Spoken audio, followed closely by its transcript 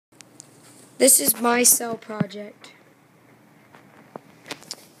This is my cell project.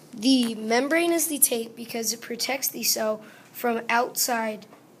 The membrane is the tape because it protects the cell from outside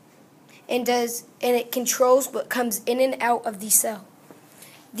and it controls what comes in and out of the cell.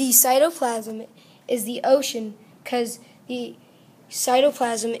 The cytoplasm is the ocean because the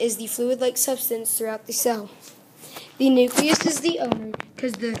cytoplasm is the fluid-like substance throughout the cell. The nucleus is the owner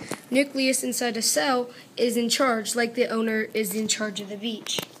because the nucleus inside a cell is in charge, like the owner is in charge of the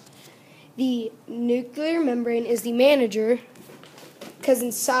beach. The nuclear membrane is the manager because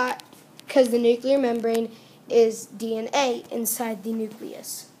the nuclear membrane is DNA inside the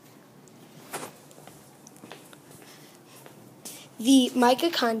nucleus. The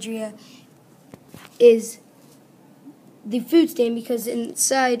mitochondria is the food stand because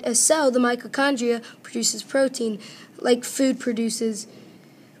inside a cell, the mitochondria produces protein, like food produces.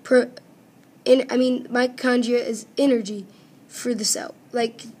 Mitochondria is energy for the cell,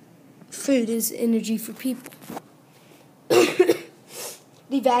 like food is energy for people. The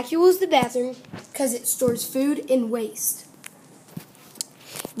vacuole is the bathroom because it stores food and waste.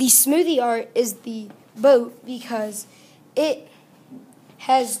 The smoothie art is the boat because it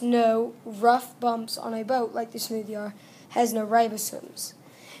has no rough bumps on a boat like the smoothie art has no ribosomes.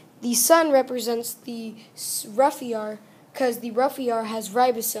 The sun represents the rough ER because the rough ER has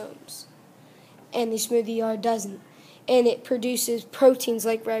ribosomes and the smoothie ER doesn't. And it produces proteins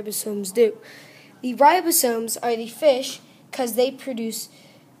like ribosomes do. The ribosomes are the fish because they produce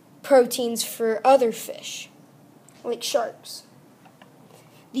proteins for other fish, like sharks.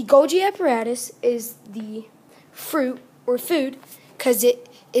 The Golgi apparatus is the fruit or food because it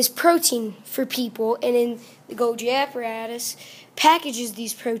is protein for people, and in the Golgi apparatus packages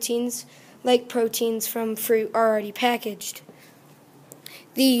these proteins like proteins from fruit are already packaged.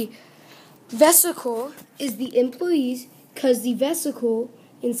 The vesicle is the employees because the vesicle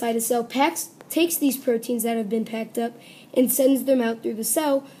inside a cell takes these proteins that have been packed up and sends them out through the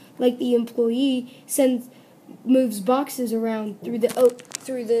cell, like the employee moves boxes around through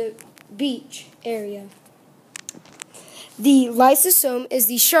the beach area. The lysosome is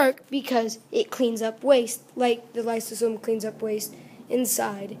the shark because it cleans up waste, like the lysosome cleans up waste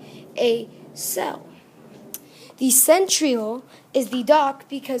inside a cell. The centriole is the dock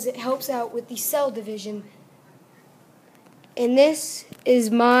because it helps out with the cell division. And this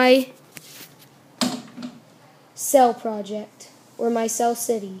is my cell project, or my cell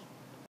city.